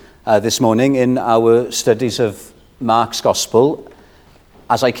this morning in our studies of Mark's Gospel.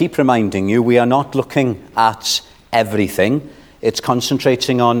 As I keep reminding you, we are not looking at everything. It's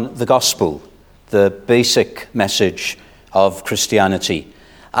concentrating on the Gospel, the basic message of Christianity.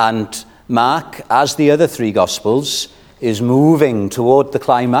 And Mark, as the other three Gospels, is moving toward the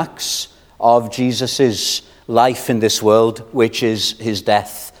climax of Jesus' life in this world, which is his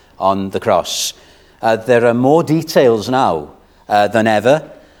death on the cross. There are more details now than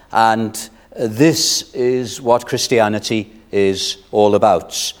ever, and this is what Christianity is all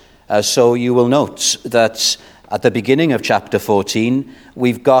about. So you will note that at the beginning of chapter 14,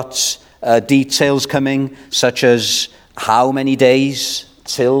 we've got details coming, such as how many days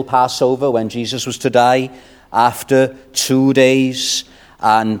till Passover when Jesus was to die, after 2 days,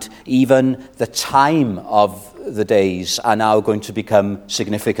 and even the time of the days are now going to become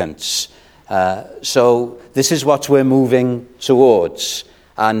significant. So this is what we're moving towards.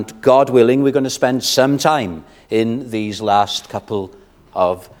 And God willing, we're going to spend some time in these last couple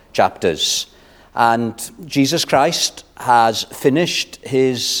of chapters. And Jesus Christ has finished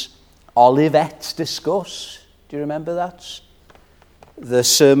his Olivet discourse. Do you remember that? The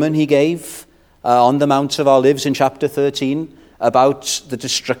sermon he gave on the Mount of Olives in chapter 13 about the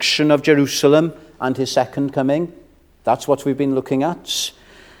destruction of Jerusalem and his second coming. That's what we've been looking at.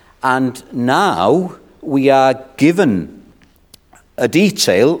 And now we are given a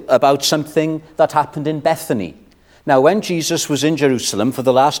detail about something that happened in Bethany. Now, when Jesus was in Jerusalem for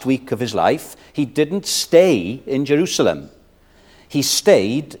the last week of his life, he didn't stay in Jerusalem. He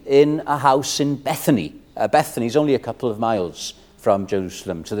stayed in a house in Bethany. Bethany is only a couple of miles from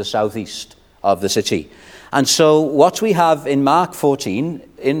Jerusalem to the southeast of the city. And so what we have in Mark 14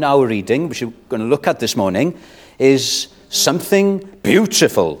 in our reading, which we're going to look at this morning, is something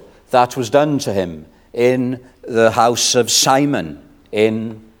beautiful that was done to him in the house of Simon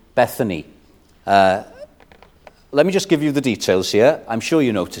in Bethany. Let me just give you the details here. I'm sure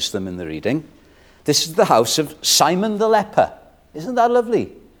you noticed them in the reading. This is the house of Simon the leper. Isn't that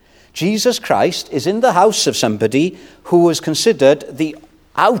lovely? Jesus Christ is in the house of somebody who was considered the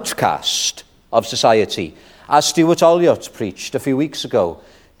outcast of society. As Stuart Olliott preached a few weeks ago,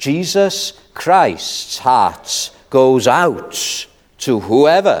 Jesus Christ's heart goes out to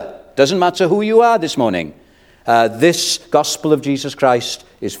whoever. Doesn't matter who you are this morning. This gospel of Jesus Christ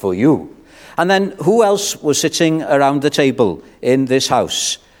is for you. And then who else was sitting around the table in this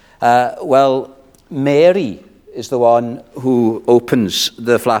house? Well, Mary is the one who opens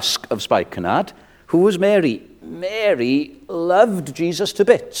the flask of spikenard. Who was Mary? Mary loved Jesus to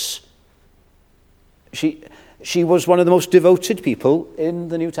bits. She was one of the most devoted people in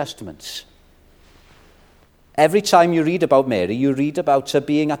the New Testament. Every time you read about Mary, you read about her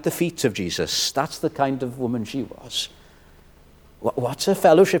being at the feet of Jesus. That's the kind of woman she was. What a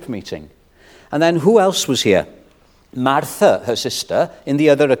fellowship meeting. And then who else was here? Martha, her sister. In the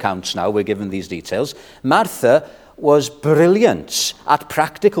other accounts now, we're given these details. Martha was brilliant at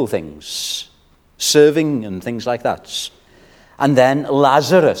practical things, serving and things like that. And then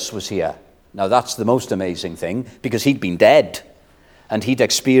Lazarus was here. Now that's the most amazing thing, because he'd been dead and he'd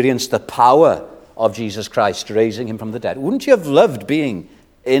experienced the power of Jesus Christ raising him from the dead. Wouldn't you have loved being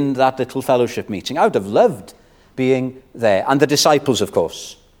in that little fellowship meeting? I would have loved being there. And the disciples, of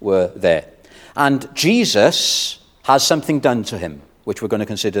course, were there. And Jesus has something done to him, which we're going to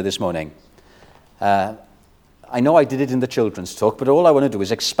consider this morning. I know I did it in the children's talk, but all I want to do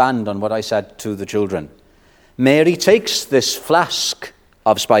is expand on what I said to the children. Mary takes this flask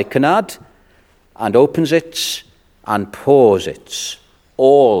of spikenard and opens it and pours it,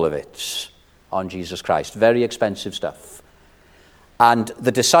 all of it, on Jesus Christ. Very expensive stuff. And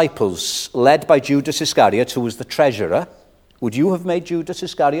the disciples, led by Judas Iscariot, who was the treasurer, would you have made Judas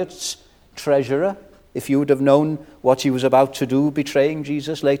Iscariot treasurer if you would have known what he was about to do, betraying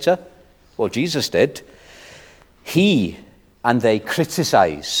Jesus later? Well, Jesus did. He and they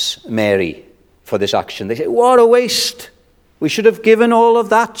criticize Mary for this action. They say, what a waste. We should have given all of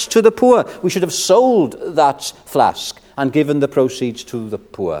that to the poor. We should have sold that flask and given the proceeds to the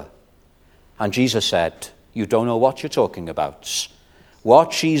poor. And Jesus said, you don't know what you're talking about.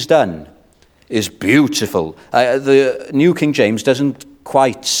 What she's done is beautiful. The New King James doesn't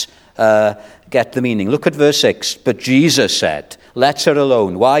quite get the meaning. Look at verse 6. But Jesus said, let her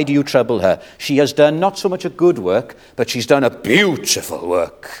alone. Why do you trouble her? She has done not so much a good work, but she's done a beautiful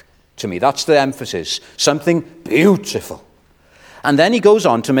work to me. That's the emphasis. Something beautiful. And then he goes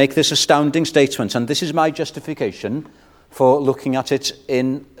on to make this astounding statement, and this is my justification for looking at it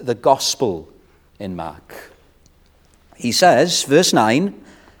in the gospel in Mark. He says, verse 9,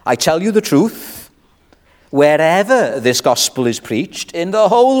 I tell you the truth, wherever this gospel is preached in the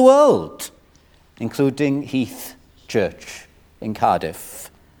whole world, including Heath Church in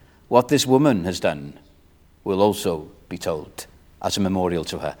Cardiff. What this woman has done will also be told as a memorial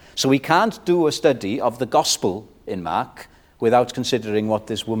to her. So we can't do a study of the gospel in Mark without considering what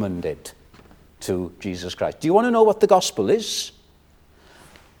this woman did to Jesus Christ. Do you want to know what the gospel is?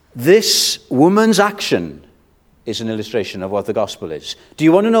 This woman's action is an illustration of what the gospel is. Do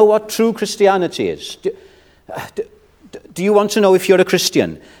you want to know what true Christianity is? Do you want to know if you're a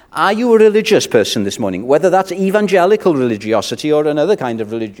Christian? Are you a religious person this morning? Whether that's evangelical religiosity or another kind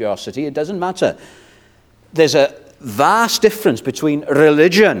of religiosity, it doesn't matter. There's a vast difference between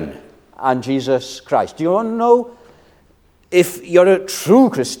religion and Jesus Christ. Do you want to know if you're a true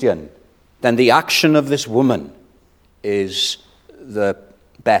Christian? Then the action of this woman is the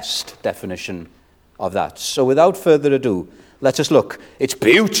best definition of that. So without further ado, let us look. It's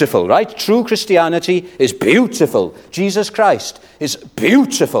beautiful, right? True Christianity is beautiful. Jesus Christ is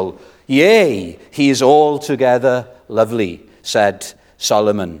beautiful. Yea, he is altogether lovely, said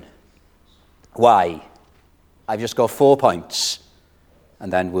Solomon. Why? I've just got 4 points,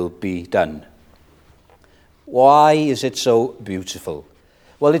 and then we'll be done. Why is it so beautiful?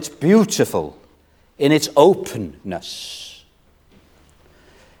 Well, it's beautiful in its openness.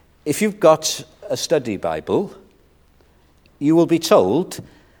 If you've got a study Bible, you will be told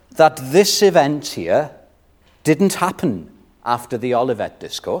that this event here didn't happen after the Olivet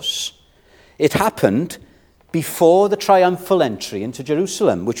Discourse. It happened before the triumphal entry into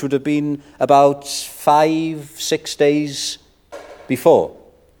Jerusalem, which would have been about 5-6 days before.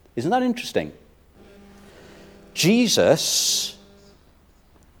 Isn't that interesting? Jesus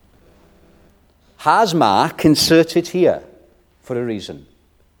has Mark inserted here for a reason.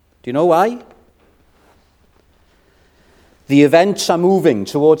 Do you know why? The events are moving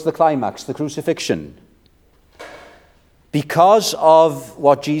towards the climax, the crucifixion. Because of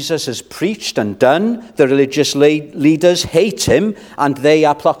what Jesus has preached and done, the religious leaders hate him and they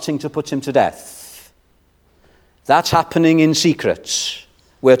are plotting to put him to death. That's happening in secret.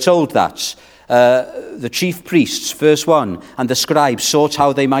 We're told that. The chief priests, verse 1, and the scribes sought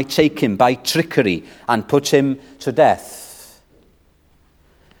how they might take him by trickery and put him to death.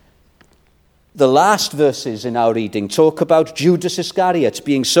 The last verses in our reading talk about Judas Iscariot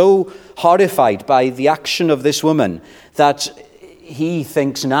being so horrified by the action of this woman that he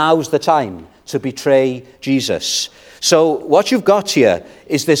thinks now's the time to betray Jesus. So what you've got here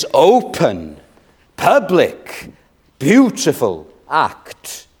is this open, public, beautiful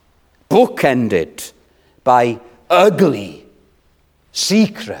act, bookended by ugly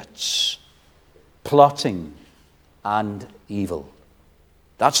secrets, plotting and evil.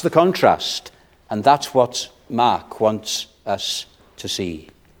 That's the contrast. And that's what Mark wants us to see.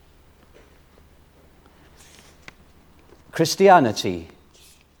 Christianity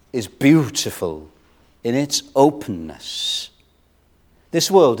is beautiful in its openness. This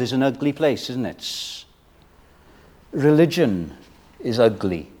world is an ugly place, isn't it? Religion is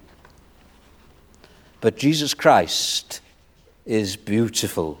ugly. But Jesus Christ is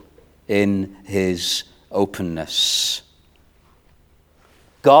beautiful in his openness.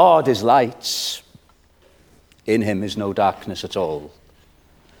 God is light. In him is no darkness at all.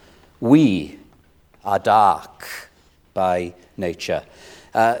 We are dark by nature.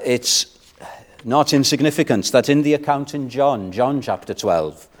 It's not insignificant that in the account in John chapter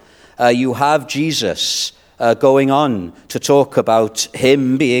 12, you have Jesus going on to talk about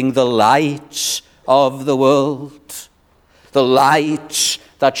him being the light of the world, the light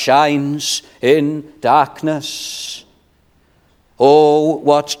that shines in darkness. Oh,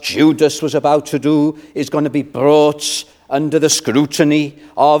 what Judas was about to do is going to be brought under the scrutiny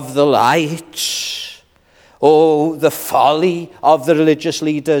of the light. Oh, the folly of the religious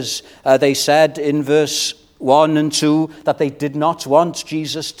leaders. They said in verse 1 and 2 that they did not want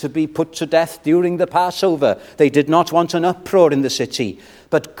Jesus to be put to death during the Passover. They did not want an uproar in the city.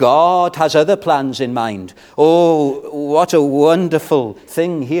 But God has other plans in mind. Oh, what a wonderful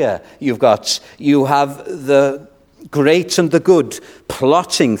thing here you've got. You have the great and the good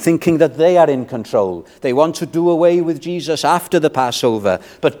plotting, thinking that they are in control. They want to do away with Jesus after the Passover,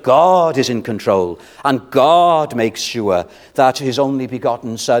 but God is in control, and God makes sure that his only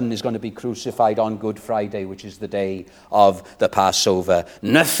begotten Son is going to be crucified on Good Friday, which is the day of the Passover.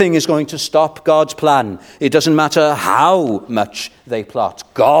 Nothing is going to stop God's plan. It doesn't matter how much they plot.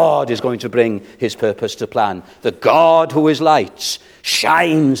 God is going to bring his purpose to plan. The God who is light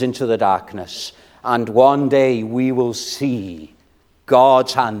shines into the darkness. And one day we will see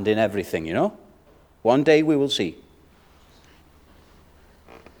God's hand in everything, you know? One day we will see.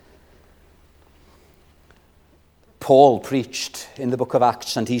 Paul preached in the book of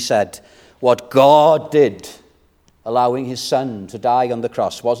Acts, and he said, what God did, allowing his son to die on the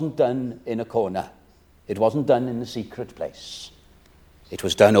cross, wasn't done in a corner. It wasn't done in a secret place. It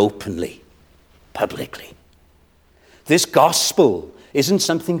was done openly, publicly. This gospel isn't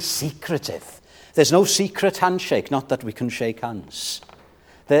something secretive. There's no secret handshake, not that we can shake hands.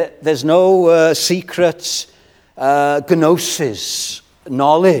 There's no secret gnosis,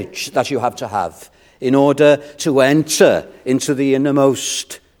 knowledge that you have to have in order to enter into the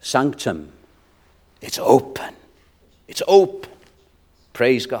innermost sanctum. It's open. It's open.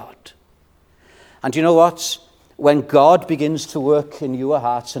 Praise God. And you know what? When God begins to work in your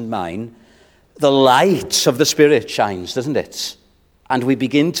hearts and mine, the light of the Spirit shines, doesn't it? And we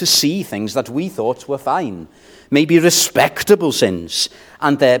begin to see things that we thought were fine, maybe respectable sins,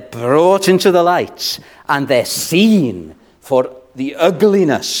 and they're brought into the light, and they're seen for the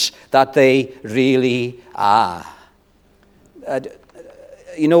ugliness that they really are.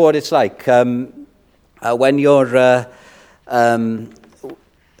 You know what it's like when you're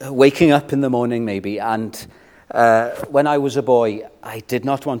waking up in the morning maybe, and when I was a boy, I did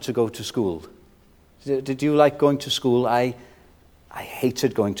not want to go to school. Did you like going to school? I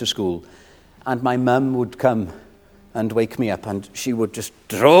hated going to school. And my mum would come and wake me up, and she would just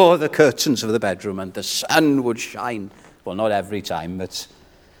draw the curtains of the bedroom, and the sun would shine. Well, not every time, but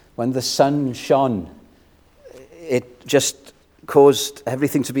when the sun shone, it just caused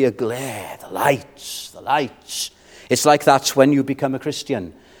everything to be a glare. The lights. It's like that when you become a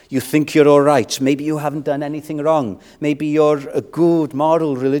Christian. You think you're all right. Maybe you haven't done anything wrong. Maybe you're a good,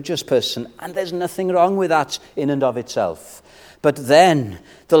 moral, religious person, and there's nothing wrong with that in and of itself. But then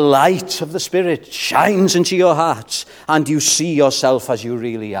the light of the Spirit shines into your heart, and you see yourself as you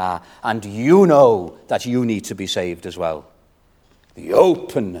really are, and you know that you need to be saved as well. The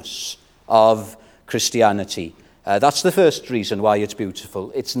openness of Christianity. That's the first reason why it's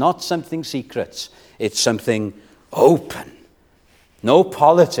beautiful. It's not something secret. It's something open. No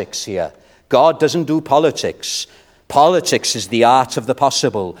politics here. God doesn't do politics. Politics is the art of the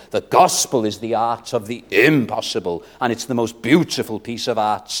possible. The gospel is the art of the impossible. And it's the most beautiful piece of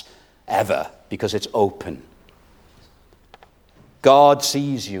art ever because it's open. God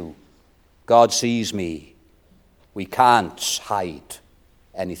sees you. God sees me. We can't hide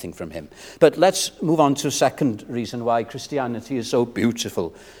anything from him. But let's move on to a second reason why Christianity is so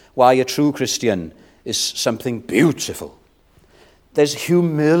beautiful. Why a true Christian is something beautiful. There's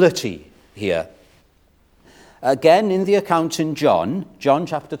humility here. Again, in the account in John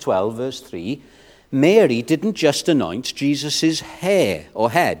chapter 12, verse 3, Mary didn't just anoint Jesus' hair or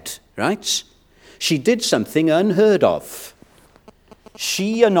head, right? She did something unheard of.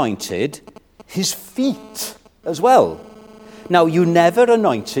 She anointed his feet as well. Now, you never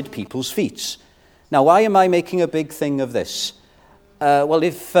anointed people's feet. Now, why am I making a big thing of this? Well,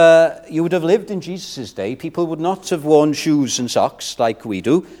 if you would have lived in Jesus' day, people would not have worn shoes and socks like we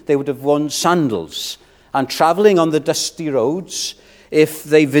do. They would have worn sandals. And traveling on the dusty roads, if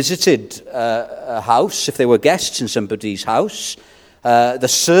they visited a house, if they were guests in somebody's house, the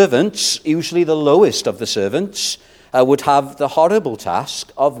servants, usually the lowest of the servants, would have the horrible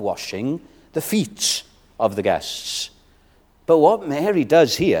task of washing the feet of the guests. But what Mary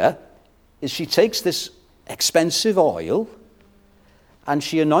does here is she takes this expensive oil and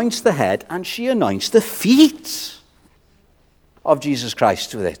she anoints the head and she anoints the feet of Jesus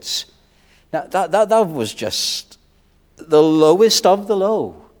Christ with it. Now, that was just the lowest of the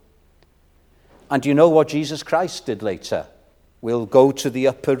low. And you know what Jesus Christ did later? We'll go to the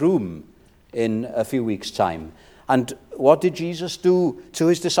upper room in a few weeks' time. And what did Jesus do to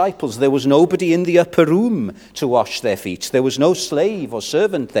his disciples? There was nobody in the upper room to wash their feet. There was no slave or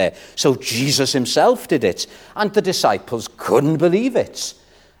servant there. So Jesus himself did it. And the disciples couldn't believe it.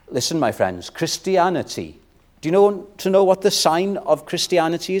 Listen, my friends, Christianity. Do you want to know what the sign of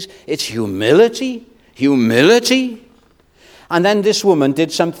Christianity is? It's humility. Humility. And then this woman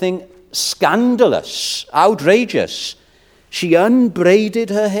did something scandalous, outrageous. She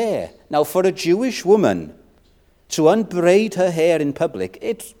unbraided her hair. Now, for a Jewish woman to unbraid her hair in public,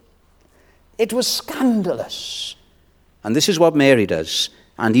 it was scandalous. And this is what Mary does,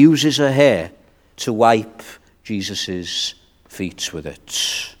 and uses her hair to wipe Jesus' feet with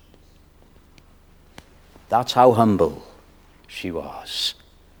it. That's how humble she was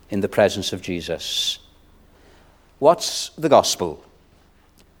in the presence of Jesus. What's the gospel?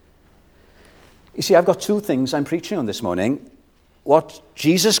 You see, I've got two things I'm preaching on this morning. What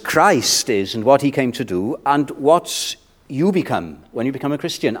Jesus Christ is and what he came to do, and what you become when you become a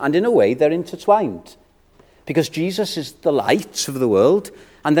Christian. And in a way, they're intertwined. Because Jesus is the light of the world,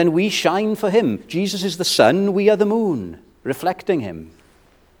 And then we shine for him. Jesus is the sun, we are the moon, reflecting him.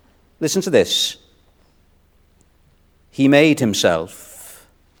 Listen to this. He made himself,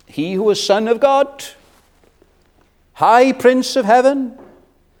 he who was Son of God, High Prince of heaven,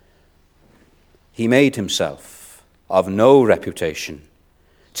 he made himself of no reputation,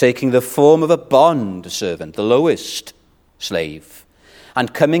 taking the form of a bond servant, the lowest slave,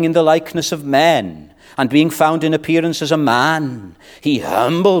 and coming in the likeness of men, and being found in appearance as a man, he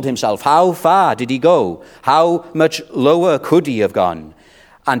humbled himself. How far did he go? How much lower could he have gone?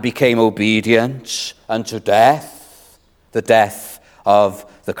 And became obedient unto death, the death of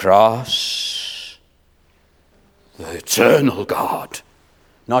the cross. The eternal God,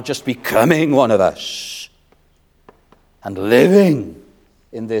 not just becoming one of us and living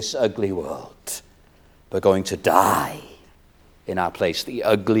in this ugly world, but going to die in our place, the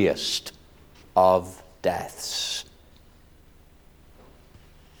ugliest of deaths.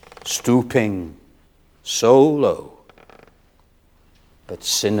 Stooping so low, but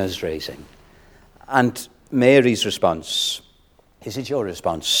sinners raising. And Mary's response, is it your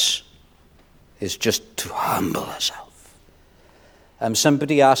response? Is just to humble herself.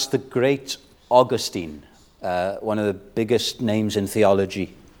 Somebody asked the great Augustine, one of the biggest names in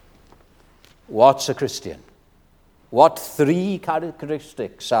theology, what's a Christian? What 3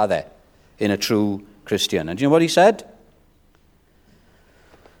 characteristics are there in a true Christian? And do you know what he said?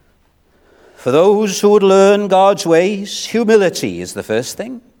 For those who would learn God's ways, humility is the first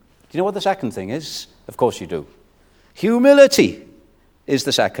thing. Do you know what the second thing is? Of course you do. Humility is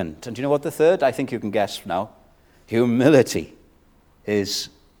the second. And do you know what the third? I think you can guess now. Humility is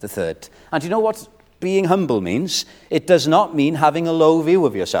the third. And do you know what being humble means? It does not mean having a low view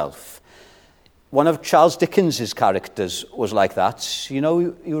of yourself. One of Charles Dickens's characters was like that. You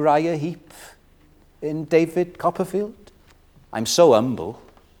know Uriah Heep in David Copperfield? I'm so humble.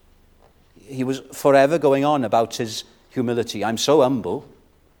 He was forever going on about his humility. I'm so humble.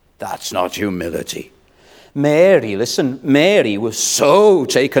 That's not humility. Mary, listen, Mary was so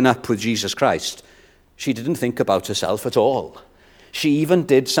taken up with Jesus Christ, she didn't think about herself at all. She even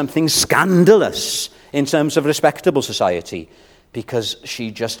did something scandalous in terms of respectable society because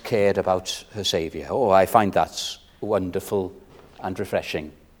she just cared about her Saviour. Oh, I find that wonderful and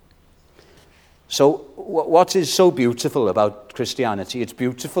refreshing. So what is so beautiful about Christianity? It's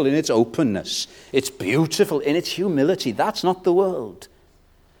beautiful in its openness. It's beautiful in its humility. That's not the world.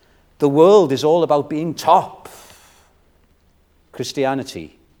 The world is all about being top.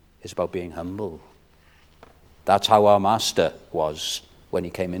 Christianity is about being humble. That's how our Master was when he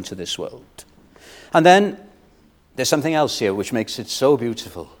came into this world. And then there's something else here which makes it so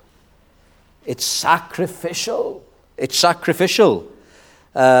beautiful. It's sacrificial. It's sacrificial.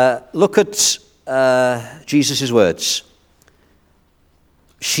 Look at Jesus' words.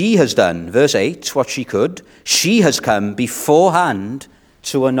 She has done, verse 8, what she could. She has come beforehand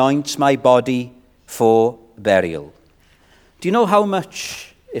to anoint my body for burial. Do you know how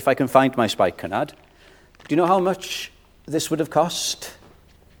much, if I can find my spikenard, do you know how much this would have cost,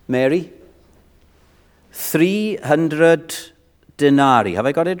 Mary? 300 denarii. Have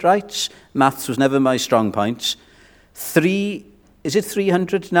I got it right? Maths was never my strong point. Is it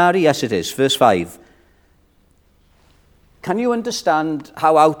 300 denarii? Yes, it is. Verse 5. Can you understand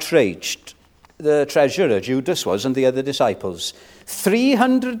how outraged the treasurer, Judas, was and the other disciples?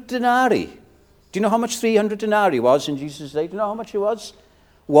 300 denarii. Do you know how much 300 denarii was in Jesus' day? Do you know how much it was?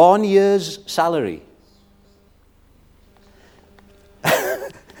 1 year's salary.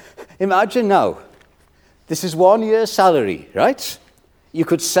 Imagine now, this is 1 year's salary, right? You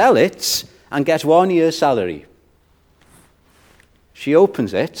could sell it and get 1 year's salary. She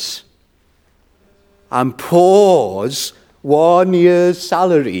opens it and pours 1 year's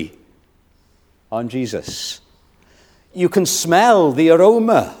salary on Jesus. You can smell the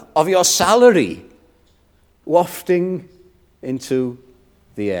aroma of your salary wafting into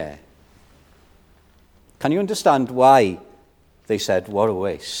the air. Can you understand why they said, what a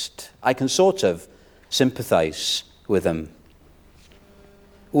waste? I can sort of sympathize with them.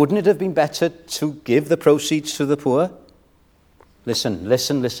 Wouldn't it have been better to give the proceeds to the poor? Listen,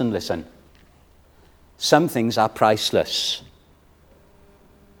 listen, listen, listen. Some things are priceless.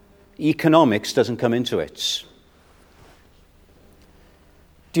 Economics doesn't come into it.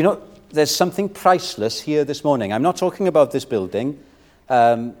 Do you know, there's something priceless here this morning. I'm not talking about this building.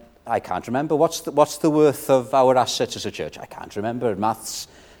 I can't remember. What's the worth of our assets as a church? I can't remember. Maths,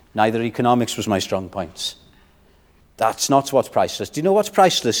 neither economics was my strong point. That's not what's priceless. Do you know what's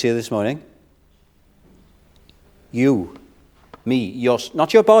priceless here this morning? You, me,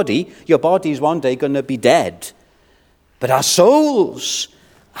 not your body. Your body is one day going to be dead. But our souls,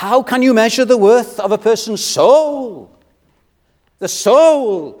 How can you measure the worth of a person's soul? The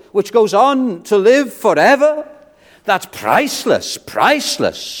soul which goes on to live forever? That's priceless,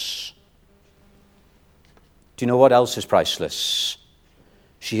 priceless. Do you know what else is priceless?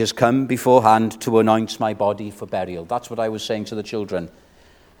 She has come beforehand to anoint my body for burial. That's what I was saying to the children.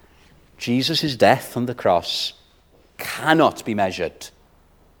 Jesus' death on the cross cannot be measured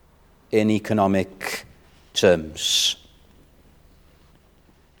in economic terms.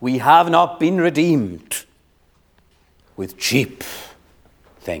 We have not been redeemed with cheap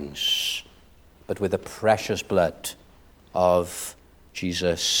things, but with the precious blood of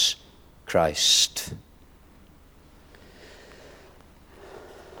Jesus Christ.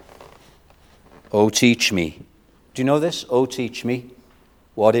 O teach me. Do you know this? O teach me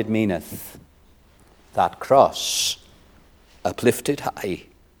what it meaneth, that cross uplifted high,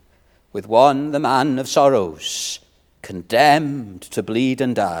 with one the man of sorrows, condemned to bleed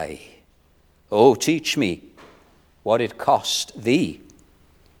and die. O teach me what it cost thee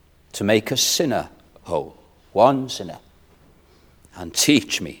to make a sinner whole, one sinner. And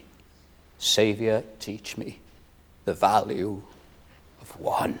teach me, Saviour, teach me the value of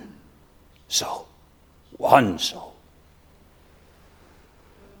one soul. One soul.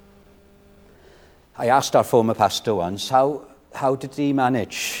 I asked our former pastor once, how did he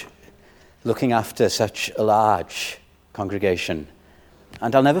manage looking after such a large congregation?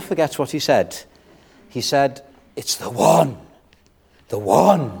 And I'll never forget what he said. He said, it's the one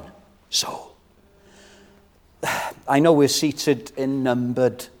soul. I know we're seated in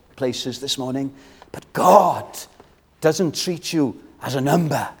numbered places this morning, but God doesn't treat you as a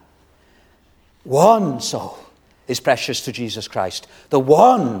number. One soul is precious to Jesus Christ. The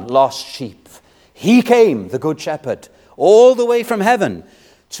one lost sheep. He came, the Good Shepherd, all the way from heaven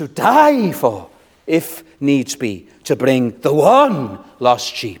to die for, if needs be, to bring the one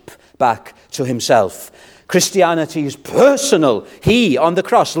lost sheep back to himself. Christianity is personal. He, on the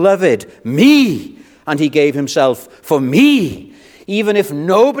cross, loved me, and he gave himself for me. Even if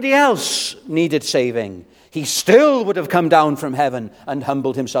nobody else needed saving, he still would have come down from heaven and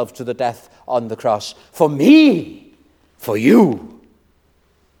humbled himself to the death on the cross. For me, for you.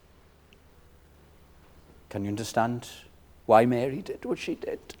 Can you understand why Mary did what she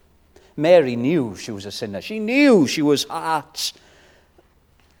did? Mary knew she was a sinner. She knew she was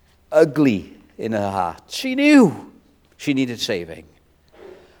ugly in her heart. She knew she needed saving.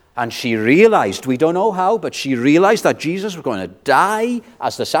 And she realized, we don't know how, but she realized that Jesus was going to die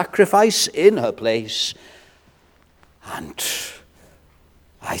as the sacrifice in her place. And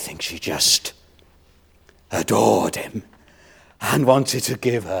I think she just adored him and wanted to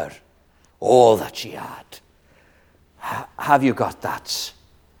give her all that she had. Have you got that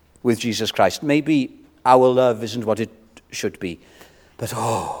with Jesus Christ? Maybe our love isn't what it should be, but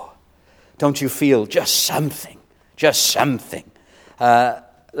don't you feel just something?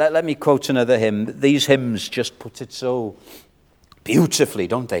 Let me quote another hymn. These hymns just put it so beautifully,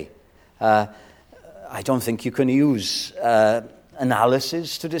 don't they? I don't think you can use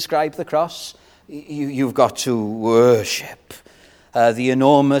analysis to describe the cross. You've got to worship.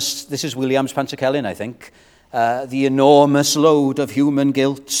 This is Williams Pantycelyn, I think. The enormous load of human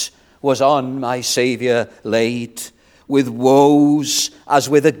guilt was on my Saviour laid. With woes, as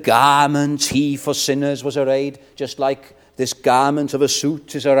with a garment, he for sinners was arrayed. Just like this garment of a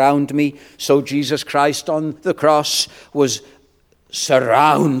suit is around me, so Jesus Christ on the cross was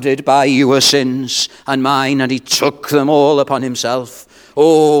surrounded by your sins and mine, and he took them all upon himself.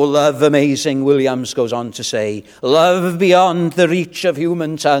 Oh, love amazing, Williams goes on to say, love beyond the reach of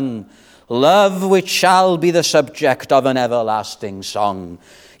human tongue, love which shall be the subject of an everlasting song.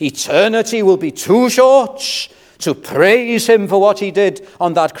 Eternity will be too short to praise him for what he did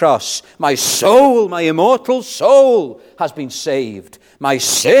on that cross. My soul, my immortal soul, has been saved. My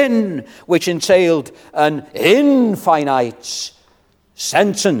sin, which entailed an infinite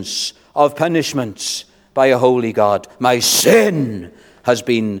sentence of punishment by a holy God, my sin has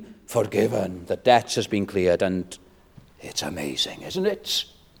been forgiven. The debt has been cleared, and it's amazing, isn't it?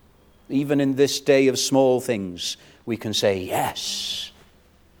 Even in this day of small things, we can say, yes,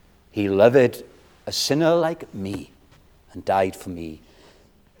 he loved a sinner like me and died for me.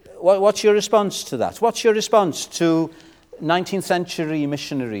 What's your response to that? What's your response to 19th century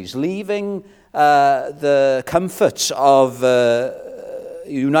missionaries leaving the comforts of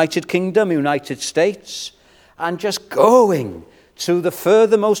United Kingdom, United States, and just going to the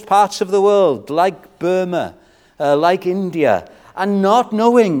furthermost parts of the world, like Burma, like India, and not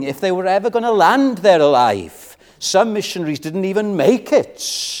knowing if they were ever going to land there alive? Some missionaries didn't even make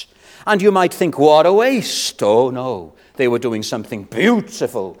it. And you might think, what a waste. Oh no, they were doing something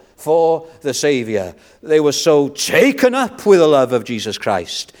beautiful for the Saviour. They were so taken up with the love of Jesus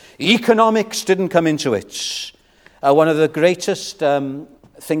Christ. Economics didn't come into it. One of the greatest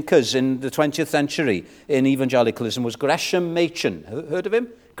thinkers in the 20th century in evangelicalism was Gresham Machen. Heard of him?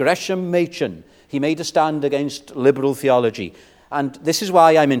 Gresham Machen. He made a stand against liberal theology. And this is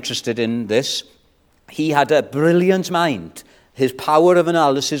why I'm interested in this. He had a brilliant mind. His power of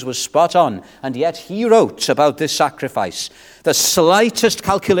analysis was spot on, and yet he wrote about this sacrifice. The slightest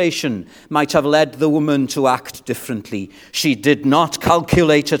calculation might have led the woman to act differently. She did not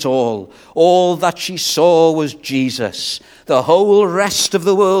calculate at all. All that she saw was Jesus. The whole rest of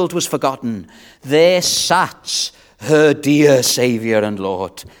the world was forgotten. There sat her dear Saviour and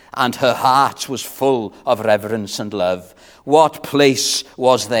Lord, and her heart was full of reverence and love. What place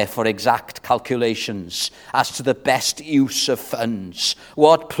was there for exact calculations as to the best use of funds?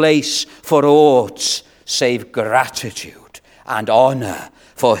 What place for aught save gratitude and honour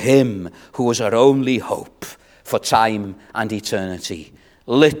for him who was her only hope for time and eternity?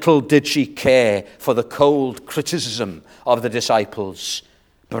 Little did she care for the cold criticism of the disciples.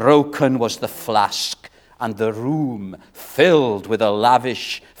 Broken was the flask, and the room filled with a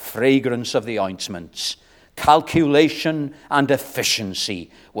lavish fragrance of the ointments. Calculation and efficiency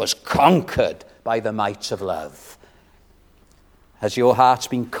was conquered by the might of love. Has your heart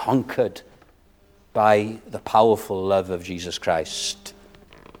been conquered by the powerful love of Jesus Christ?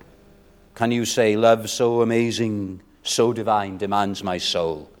 Can you say, love so amazing, so divine, demands my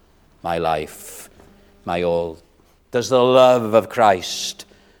soul, my life, my all? Does the love of Christ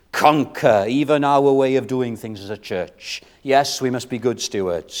conquer even our way of doing things as a church? Yes, we must be good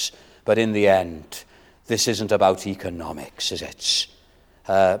stewards, but in the end, this isn't about economics, is it?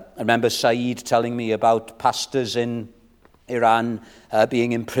 I remember Saeed telling me about pastors in Iran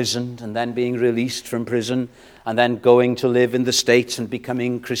being imprisoned and then being released from prison and then going to live in the States and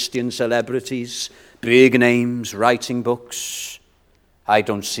becoming Christian celebrities, big names, writing books. I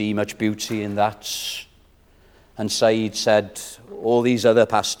don't see much beauty in that. And Saeed said, all these other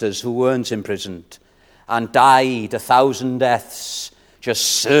pastors who weren't imprisoned and died 1,000 deaths just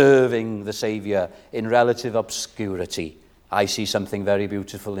serving the Saviour in relative obscurity. I see something very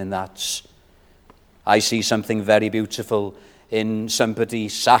beautiful in that. I see something very beautiful in somebody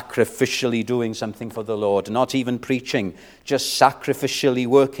sacrificially doing something for the Lord, not even preaching, just sacrificially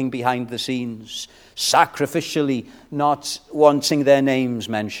working behind the scenes, sacrificially not wanting their names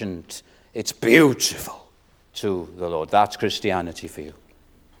mentioned. It's beautiful to the Lord. That's Christianity for you.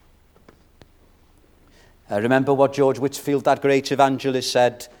 Remember what George Whitefield, that great evangelist,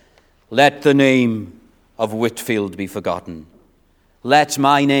 said? Let the name of Whitefield be forgotten. Let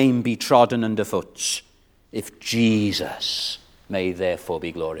my name be trodden underfoot, if Jesus may therefore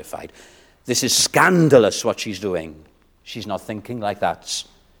be glorified. This is scandalous what she's doing. She's not thinking like that.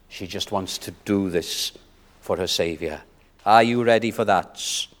 She just wants to do this for her Saviour. Are you ready for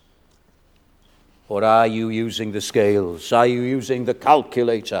that? Or are you using the scales? Are you using the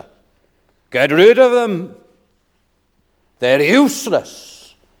calculator? Get rid of them. They're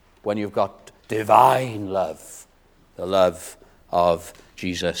useless when you've got divine love, the love of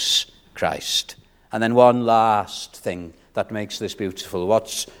Jesus Christ. And then one last thing that makes this beautiful.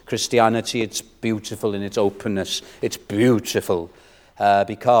 What's Christianity? It's beautiful in its openness. It's beautiful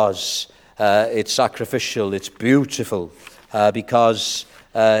because it's sacrificial. It's beautiful because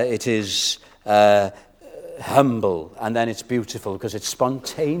it is humble. And then it's beautiful because it's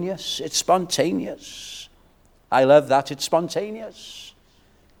spontaneous. It's spontaneous. I love that. It's spontaneous.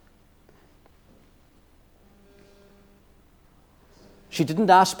 She didn't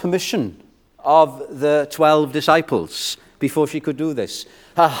ask permission of the 12 disciples before she could do this.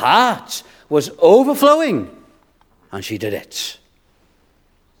 Her heart was overflowing, and she did it.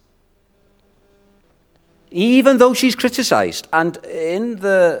 Even though she's criticized, and in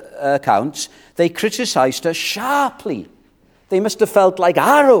the accounts, they criticized her sharply. They must have felt like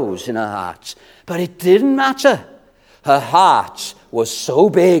arrows in her heart, but it didn't matter. Her heart was so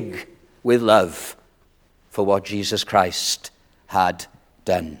big with love for what Jesus Christ had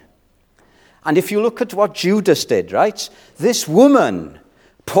done. And if you look at what Judas did, right? This woman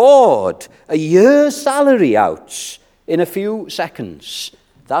poured a year's salary out in a few seconds.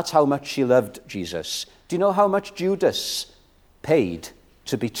 That's how much she loved Jesus. Do you know how much Judas paid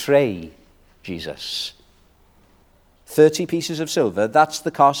to betray Jesus? 30 pieces of silver. That's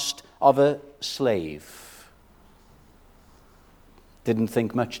the cost of a slave. Didn't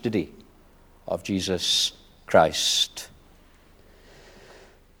think much, did he, of Jesus Christ?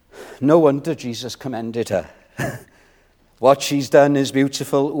 No wonder Jesus commended her. What she's done is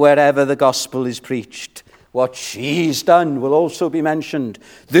beautiful wherever the gospel is preached. What she's done will also be mentioned.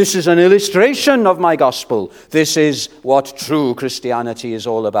 This is an illustration of my gospel. This is what true Christianity is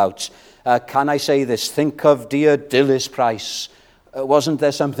all about. Can I say this? Think of dear Dilys Price. Wasn't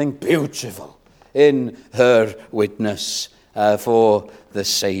there something beautiful in her witness for the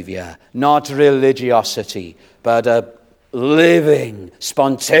Saviour? Not religiosity, but a living,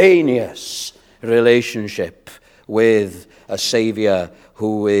 spontaneous relationship with a Saviour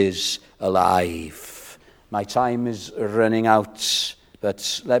who is alive. My time is running out,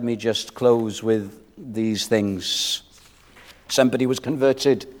 but let me just close with these things. Somebody was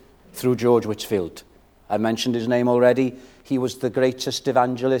converted through George Whitefield. I mentioned his name already. He was the greatest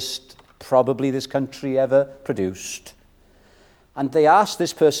evangelist probably this country ever produced. And they asked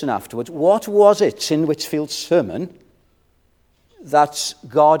this person afterwards, what was it in Whitefield's sermon that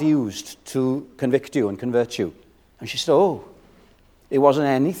God used to convict you and convert you? And she said, it wasn't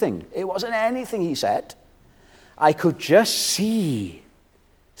anything. It wasn't anything, he said. I could just see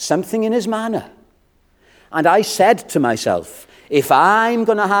something in his manner. And I said to myself, if I'm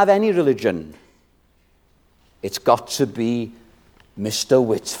going to have any religion, it's got to be Mr.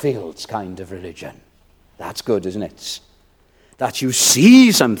 Whitefield's kind of religion. That's good, isn't it? That you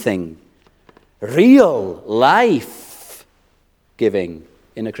see something real, life-giving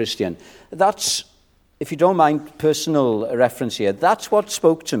in a Christian. That's, if you don't mind personal reference here, that's what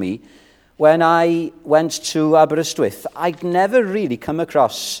spoke to me when I went to Aberystwyth. I'd never really come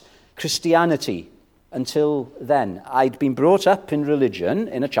across Christianity until then. I'd been brought up in religion,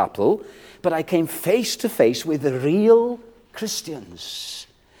 in a chapel, but I came face to face with real Christians.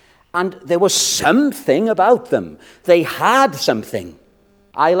 And there was something about them. They had something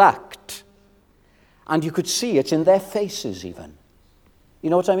I lacked. And you could see it in their faces even.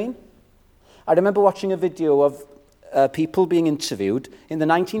 You know what I mean? I remember watching a video of people being interviewed in the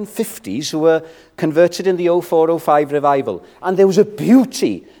 1950s who were converted in the 04-05 revival. And there was a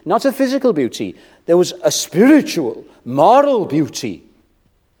beauty, not a physical beauty. There was a spiritual, moral beauty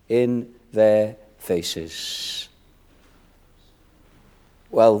in their faces.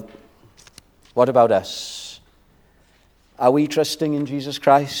 Well, what about us? Are we trusting in Jesus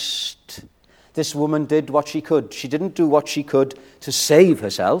Christ? This woman did what she could. She didn't do what she could to save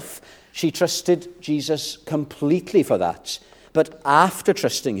herself. She trusted Jesus completely for that. But after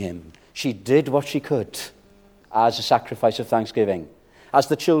trusting him, she did what she could as a sacrifice of thanksgiving. As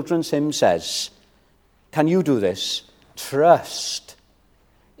the children's hymn says, can you do this? Trust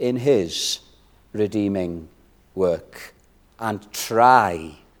in his redeeming work and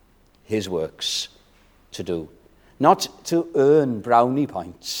try his works to do. Not to earn brownie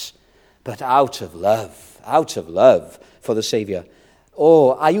points, but out of love for the Saviour.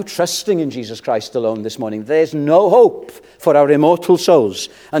 Oh, are you trusting in Jesus Christ alone this morning? There's no hope for our immortal souls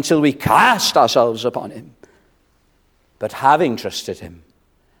until we cast ourselves upon him. But having trusted him,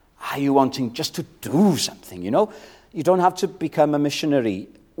 are you wanting just to do something? You know, you don't have to become a missionary.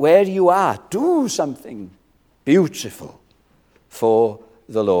 Where you are, do something beautiful for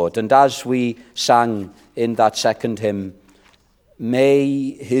the Lord. And as we sang in that second hymn,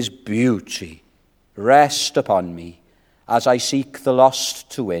 may his beauty rest upon me as I seek the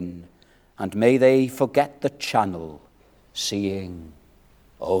lost to win, and may they forget the channel, seeing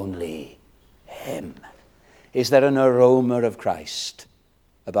only him. Is there an aroma of Christ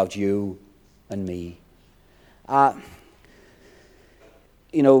about you and me?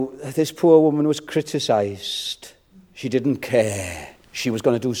 This poor woman was criticized. She didn't care. She was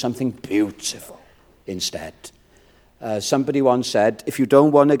going to do something beautiful instead. Somebody once said, if you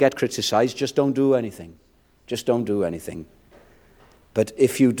don't want to get criticized, just don't do anything. Just don't do anything. But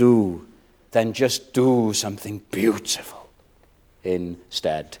if you do, then just do something beautiful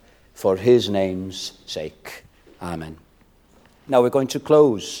instead, for his name's sake. Amen. Now we're going to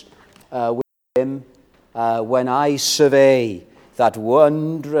close with him. When I survey that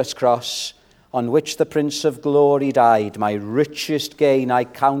wondrous cross on which the Prince of Glory died, my richest gain I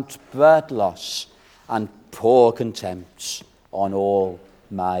count but loss, and pour contempt on all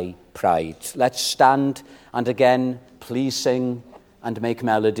my pride. Let's stand and again, please sing and make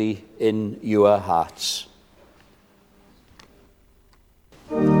melody in your hearts.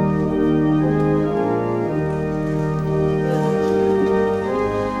 Cross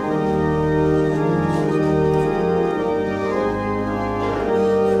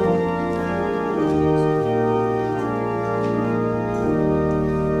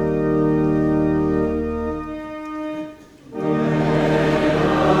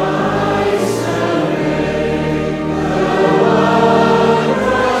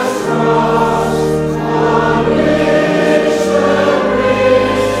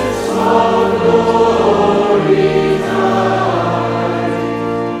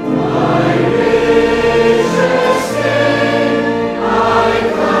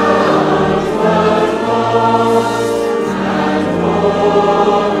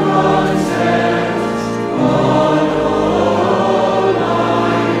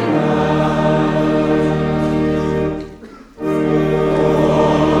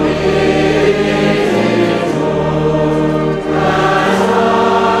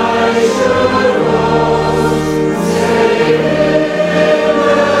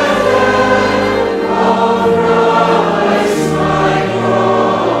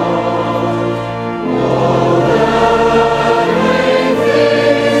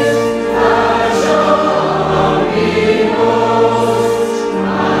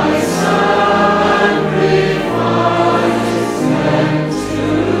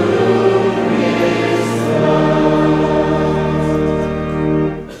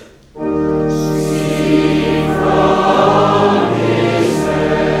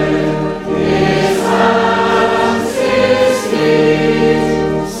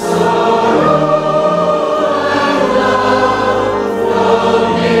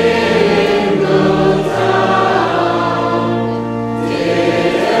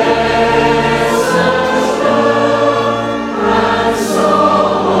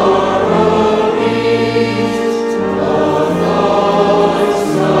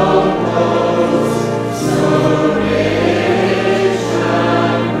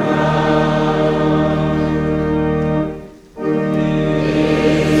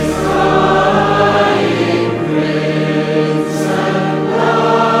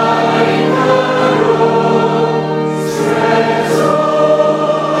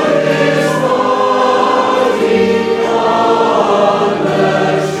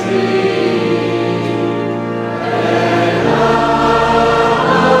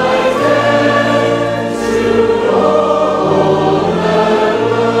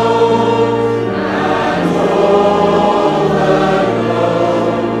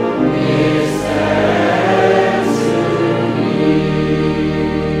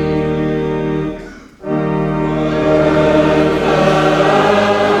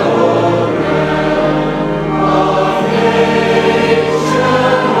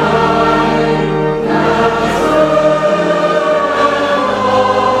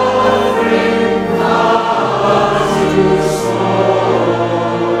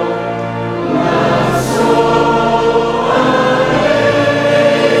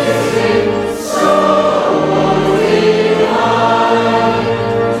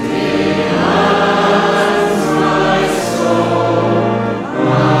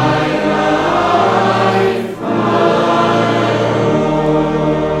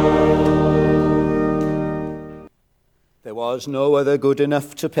was no other good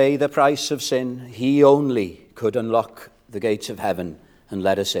enough to pay the price of sin. He only could unlock the gates of heaven and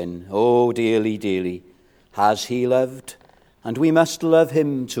let us in. Oh, dearly, dearly has he loved, and we must love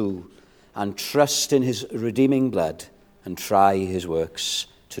him too, and trust in his redeeming blood, and try his works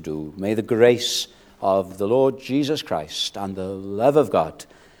to do. May the grace of the Lord Jesus Christ, and the love of God,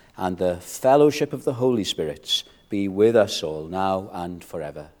 and the fellowship of the Holy Spirit be with us all, now and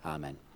forever. Amen.